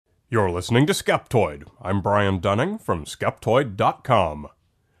You're listening to Skeptoid. I'm Brian Dunning from Skeptoid.com.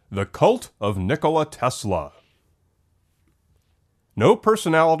 The Cult of Nikola Tesla. No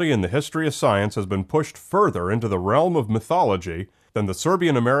personality in the history of science has been pushed further into the realm of mythology than the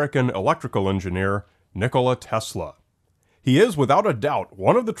Serbian-American electrical engineer Nikola Tesla. He is, without a doubt,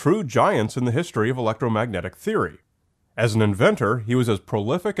 one of the true giants in the history of electromagnetic theory. As an inventor, he was as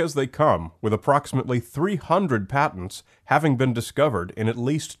prolific as they come, with approximately 300 patents having been discovered in at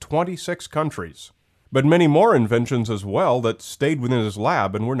least 26 countries. But many more inventions as well that stayed within his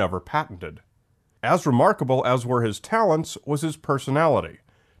lab and were never patented. As remarkable as were his talents was his personality.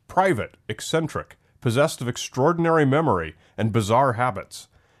 Private, eccentric, possessed of extraordinary memory and bizarre habits,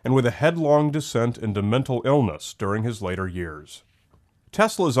 and with a headlong descent into mental illness during his later years.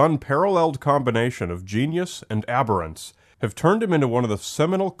 Tesla's unparalleled combination of genius and aberrance have turned him into one of the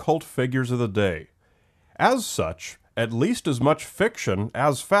seminal cult figures of the day. As such, at least as much fiction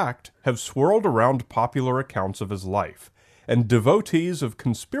as fact have swirled around popular accounts of his life, and devotees of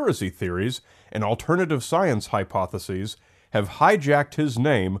conspiracy theories and alternative science hypotheses have hijacked his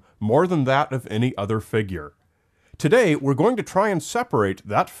name more than that of any other figure. Today, we're going to try and separate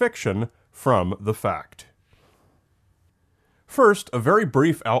that fiction from the fact. First, a very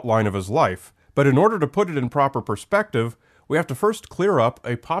brief outline of his life, but in order to put it in proper perspective, we have to first clear up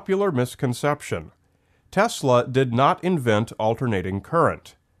a popular misconception. Tesla did not invent alternating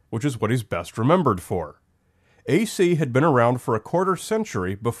current, which is what he's best remembered for. AC had been around for a quarter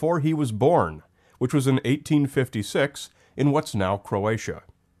century before he was born, which was in 1856 in what's now Croatia.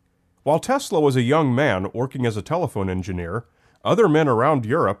 While Tesla was a young man working as a telephone engineer, other men around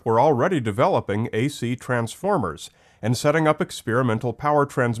Europe were already developing AC transformers and setting up experimental power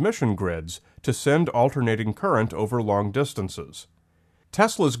transmission grids to send alternating current over long distances.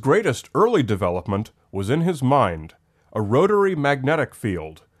 Tesla's greatest early development was in his mind, a rotary magnetic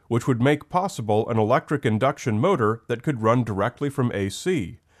field, which would make possible an electric induction motor that could run directly from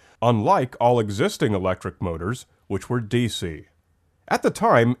AC, unlike all existing electric motors, which were DC. At the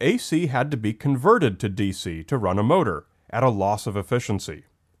time, AC had to be converted to DC to run a motor, at a loss of efficiency.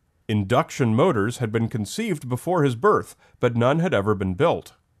 Induction motors had been conceived before his birth, but none had ever been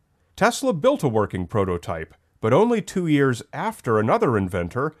built. Tesla built a working prototype, but only 2 years after another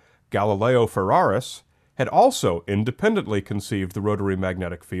inventor, Galileo Ferraris, had also independently conceived the rotary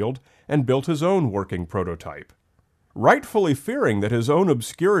magnetic field and built his own working prototype. Rightfully fearing that his own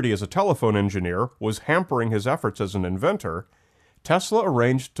obscurity as a telephone engineer was hampering his efforts as an inventor, Tesla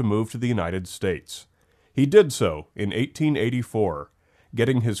arranged to move to the United States. He did so in 1884,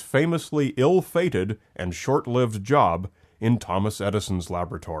 getting his famously ill-fated and short-lived job in Thomas Edison's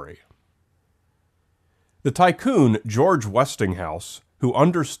laboratory. The tycoon George Westinghouse, who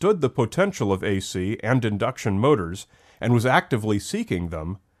understood the potential of AC and induction motors and was actively seeking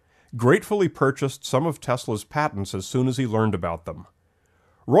them, gratefully purchased some of Tesla's patents as soon as he learned about them.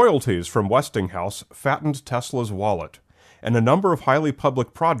 Royalties from Westinghouse fattened Tesla's wallet, and a number of highly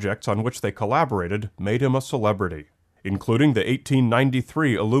public projects on which they collaborated made him a celebrity, including the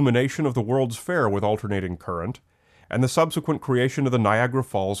 1893 illumination of the World's Fair with alternating current, and the subsequent creation of the Niagara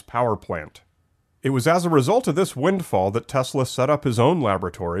Falls power plant. It was as a result of this windfall that Tesla set up his own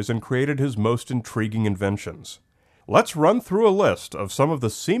laboratories and created his most intriguing inventions. Let's run through a list of some of the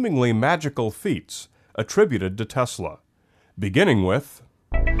seemingly magical feats attributed to Tesla, beginning with: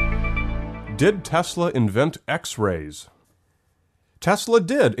 did Tesla invent X-rays? Tesla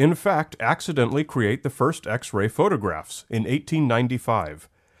did, in fact, accidentally create the first X-ray photographs in 1895,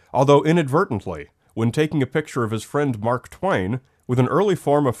 although inadvertently, when taking a picture of his friend Mark Twain with an early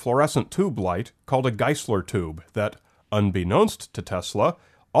form of fluorescent tube light called a Geissler tube that, unbeknownst to Tesla,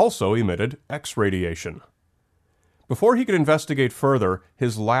 also emitted X radiation. Before he could investigate further,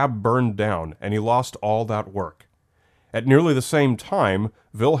 his lab burned down and he lost all that work. At nearly the same time,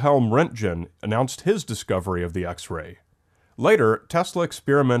 Wilhelm Röntgen announced his discovery of the X-ray. Later, Tesla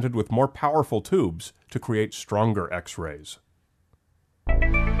experimented with more powerful tubes to create stronger X-rays.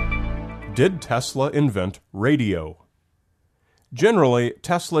 Did Tesla invent radio? Generally,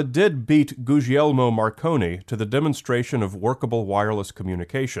 Tesla did beat Guglielmo Marconi to the demonstration of workable wireless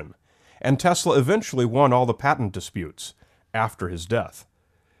communication, and Tesla eventually won all the patent disputes, after his death,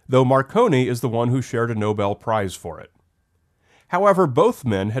 though Marconi is the one who shared a Nobel Prize for it. However, both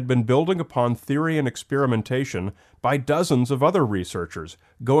men had been building upon theory and experimentation by dozens of other researchers,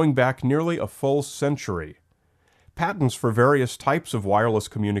 going back nearly a full century. Patents for various types of wireless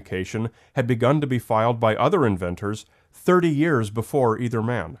communication had begun to be filed by other inventors 30 years before either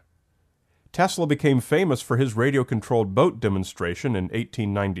man. Tesla became famous for his radio-controlled boat demonstration in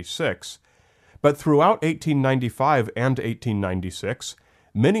 1896, but throughout 1895 and 1896,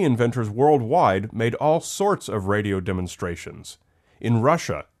 Many inventors worldwide made all sorts of radio demonstrations in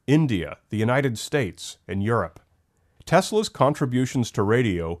Russia, India, the United States, and Europe. Tesla's contributions to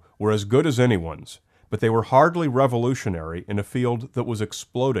radio were as good as anyone's, but they were hardly revolutionary in a field that was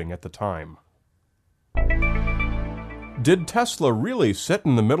exploding at the time. Did Tesla really sit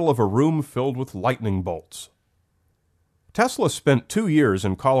in the middle of a room filled with lightning bolts? Tesla spent 2 years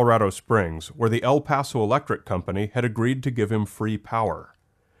in Colorado Springs, where the El Paso Electric Company had agreed to give him free power.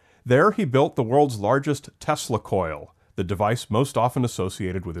 There he built the world's largest Tesla coil, the device most often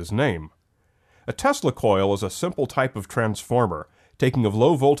associated with his name. A Tesla coil is a simple type of transformer, taking a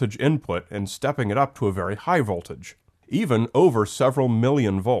low-voltage input and stepping it up to a very high voltage, even over several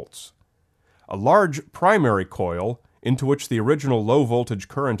million volts. A large primary coil, into which the original low-voltage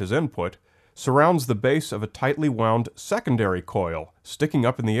current is input, surrounds the base of a tightly wound secondary coil, sticking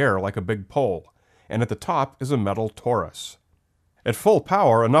up in the air like a big pole, and at the top is a metal torus. At full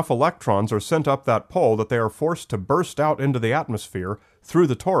power, enough electrons are sent up that pole that they are forced to burst out into the atmosphere through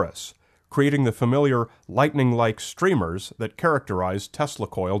the torus, creating the familiar lightning-like streamers that characterize Tesla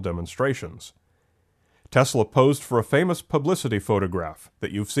coil demonstrations. Tesla posed for a famous publicity photograph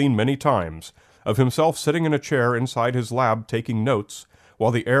that you've seen many times of himself sitting in a chair inside his lab taking notes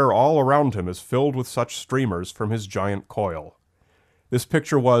while the air all around him is filled with such streamers from his giant coil. This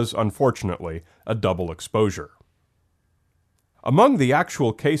picture was, unfortunately, a double exposure. Among the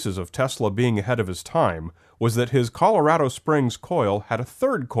actual cases of Tesla being ahead of his time was that his Colorado Springs coil had a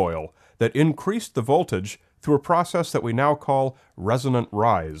third coil that increased the voltage through a process that we now call resonant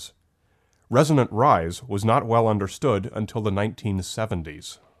rise. Resonant rise was not well understood until the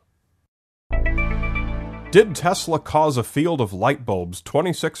 1970s. Did Tesla cause a field of light bulbs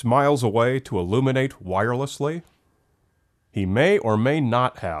 26 miles away to illuminate wirelessly? He may or may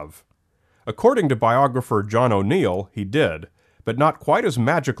not have. According to biographer John O'Neill, he did, but not quite as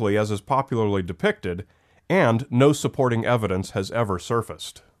magically as is popularly depicted, and no supporting evidence has ever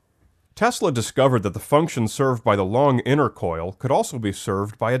surfaced. Tesla discovered that the function served by the long inner coil could also be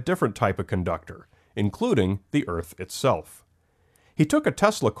served by a different type of conductor, including the Earth itself. He took a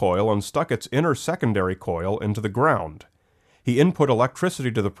Tesla coil and stuck its inner secondary coil into the ground. He input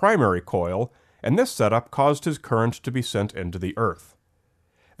electricity to the primary coil, and this setup caused his current to be sent into the Earth.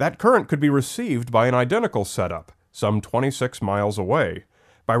 That current could be received by an identical setup, some 26 miles away,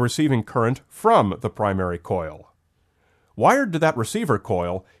 by receiving current from the primary coil. Wired to that receiver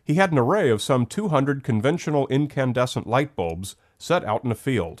coil, he had an array of some 200 conventional incandescent light bulbs set out in a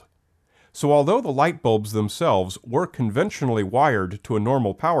field. So although the light bulbs themselves were conventionally wired to a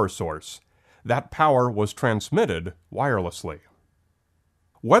normal power source, that power was transmitted wirelessly.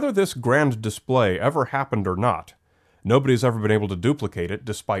 Whether this grand display ever happened or not, nobody's ever been able to duplicate it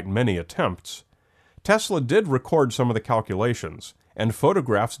despite many attempts. Tesla did record some of the calculations, and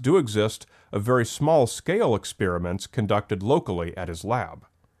photographs do exist of very small-scale experiments conducted locally at his lab.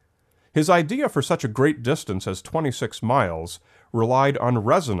 His idea for such a great distance as 26 miles relied on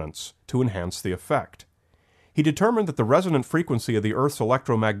resonance to enhance the effect. He determined that the resonant frequency of the Earth's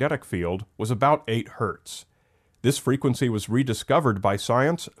electromagnetic field was about 8 Hz. This frequency was rediscovered by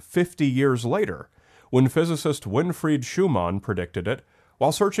science 50 years later, when physicist Winfried Schumann predicted it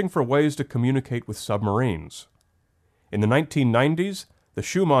while searching for ways to communicate with submarines. In the 1990s, the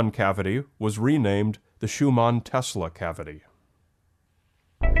Schumann cavity was renamed the Schumann-Tesla cavity.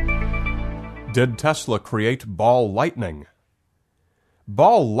 Did Tesla create ball lightning?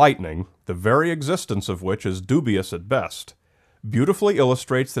 Ball lightning, the very existence of which is dubious at best, beautifully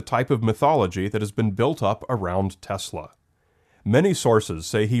illustrates the type of mythology that has been built up around Tesla. Many sources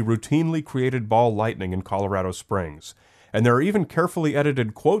say he routinely created ball lightning in Colorado Springs, and there are even carefully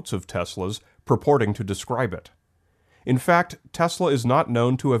edited quotes of Tesla's purporting to describe it. In fact, Tesla is not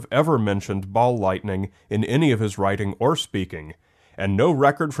known to have ever mentioned ball lightning in any of his writing or speaking, and no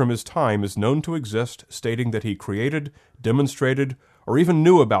record from his time is known to exist stating that he created, demonstrated, or even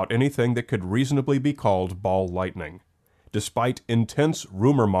knew about anything that could reasonably be called ball lightning, despite intense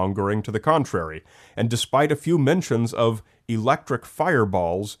rumor-mongering to the contrary, and despite a few mentions of electric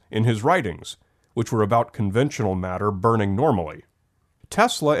fireballs in his writings, which were about conventional matter burning normally.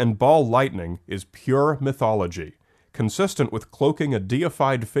 Tesla and ball lightning is pure mythology, consistent with cloaking a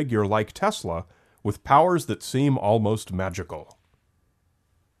deified figure like Tesla with powers that seem almost magical.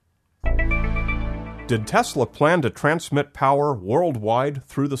 Did Tesla plan to transmit power worldwide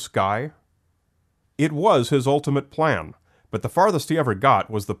through the sky? It was his ultimate plan, but the farthest he ever got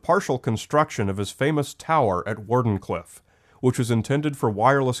was the partial construction of his famous tower at Wardenclyffe, which was intended for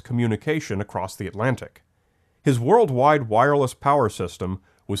wireless communication across the Atlantic. His worldwide wireless power system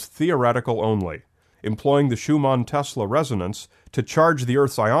was theoretical only, employing the Schumann-Tesla resonance to charge the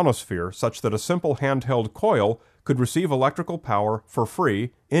Earth's ionosphere such that a simple handheld coil could receive electrical power for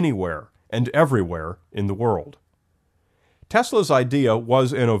free anywhere and everywhere in the world. Tesla's idea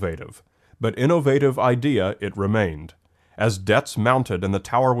was innovative, but innovative idea it remained, as debts mounted and the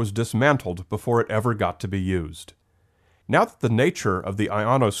tower was dismantled before it ever got to be used. Now that the nature of the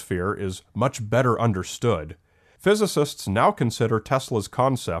ionosphere is much better understood, physicists now consider Tesla's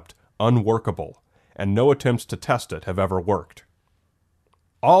concept unworkable, and no attempts to test it have ever worked.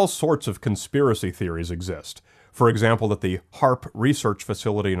 All sorts of conspiracy theories exist. For example, that the HARP research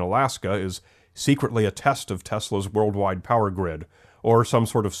facility in Alaska is secretly a test of Tesla's worldwide power grid, or some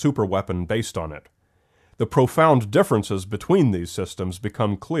sort of superweapon based on it. The profound differences between these systems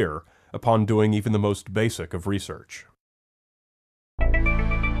become clear upon doing even the most basic of research.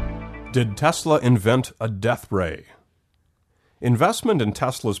 Did Tesla invent a death ray? Investment in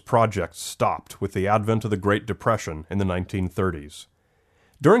Tesla's projects stopped with the advent of the Great Depression in the 1930s.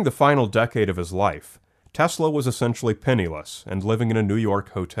 During the final decade of his life, Tesla was essentially penniless and living in a New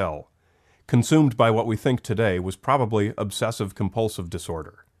York hotel, consumed by what we think today was probably obsessive-compulsive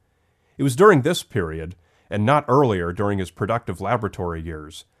disorder. It was during this period, and not earlier during his productive laboratory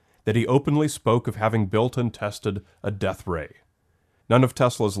years, that he openly spoke of having built and tested a death ray. None of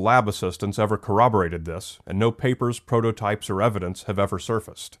Tesla's lab assistants ever corroborated this, and no papers, prototypes, or evidence have ever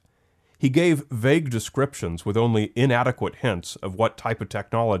surfaced. He gave vague descriptions with only inadequate hints of what type of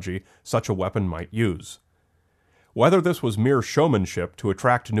technology such a weapon might use. Whether this was mere showmanship to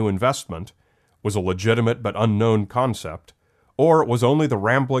attract new investment, was a legitimate but unknown concept, or was only the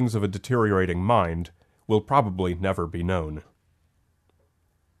ramblings of a deteriorating mind, will probably never be known.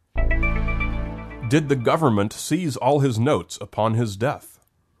 Did the government seize all his notes upon his death?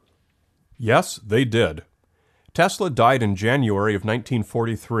 Yes, they did. Tesla died in January of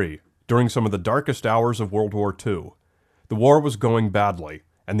 1943, during some of the darkest hours of World War II. The war was going badly,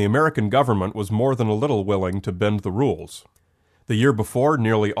 and the American government was more than a little willing to bend the rules. The year before,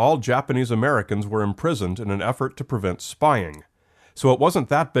 nearly all Japanese Americans were imprisoned in an effort to prevent spying, so it wasn't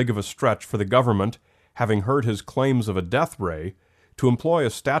that big of a stretch for the government, having heard his claims of a death ray, to employ a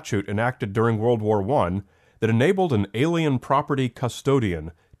statute enacted during World War I that enabled an alien property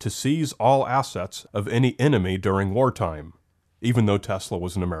custodian to seize all assets of any enemy during wartime, even though Tesla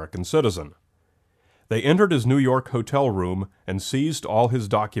was an American citizen. They entered his New York hotel room and seized all his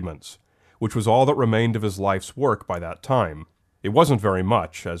documents, which was all that remained of his life's work by that time. It wasn't very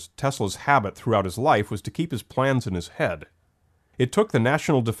much, as Tesla's habit throughout his life was to keep his plans in his head. It took the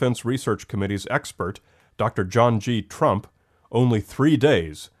National Defense Research Committee's expert, Dr. John G. Trump, only 3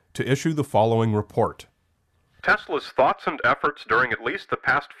 days to issue the following report. Tesla's thoughts and efforts during at least the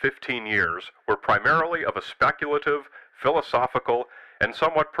past 15 years were primarily of a speculative, philosophical, and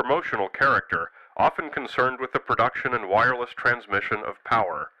somewhat promotional character, often concerned with the production and wireless transmission of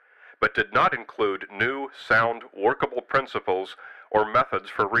power, but did not include new, sound, workable principles or methods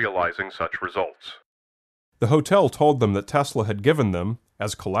for realizing such results. The hotel told them that Tesla had given them,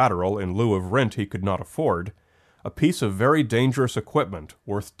 as collateral in lieu of rent he could not afford, a piece of very dangerous equipment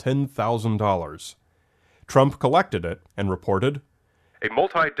worth $10,000. Trump collected it and reported, "A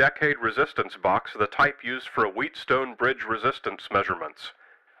multi-decade resistance box of the type used for Wheatstone bridge resistance measurements,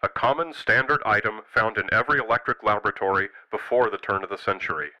 a common standard item found in every electric laboratory before the turn of the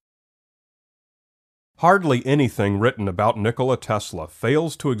century." Hardly anything written about Nikola Tesla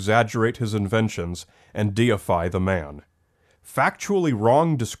fails to exaggerate his inventions and deify the man. Factually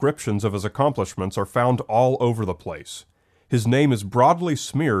wrong descriptions of his accomplishments are found all over the place. His name is broadly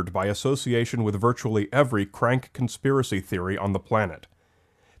smeared by association with virtually every crank conspiracy theory on the planet.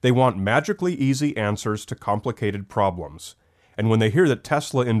 They want magically easy answers to complicated problems, and when they hear that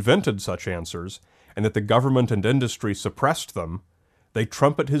Tesla invented such answers, and that the government and industry suppressed them, they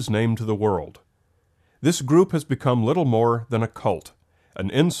trumpet his name to the world. This group has become little more than a cult, an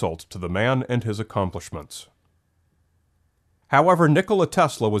insult to the man and his accomplishments. However, Nikola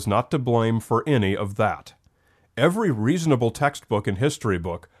Tesla was not to blame for any of that. Every reasonable textbook and history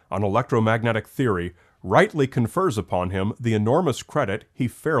book on electromagnetic theory rightly confers upon him the enormous credit he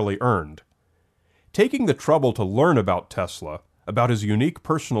fairly earned. Taking the trouble to learn about Tesla, about his unique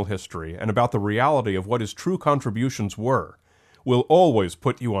personal history, and about the reality of what his true contributions were, will always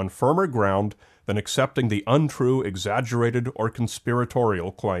put you on firmer ground than accepting the untrue, exaggerated, or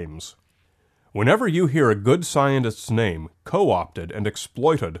conspiratorial claims. Whenever you hear a good scientist's name co-opted and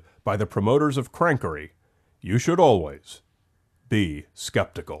exploited by the promoters of crankery, you should always be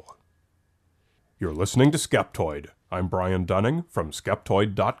skeptical. You're listening to Skeptoid. I'm Brian Dunning from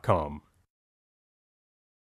Skeptoid.com.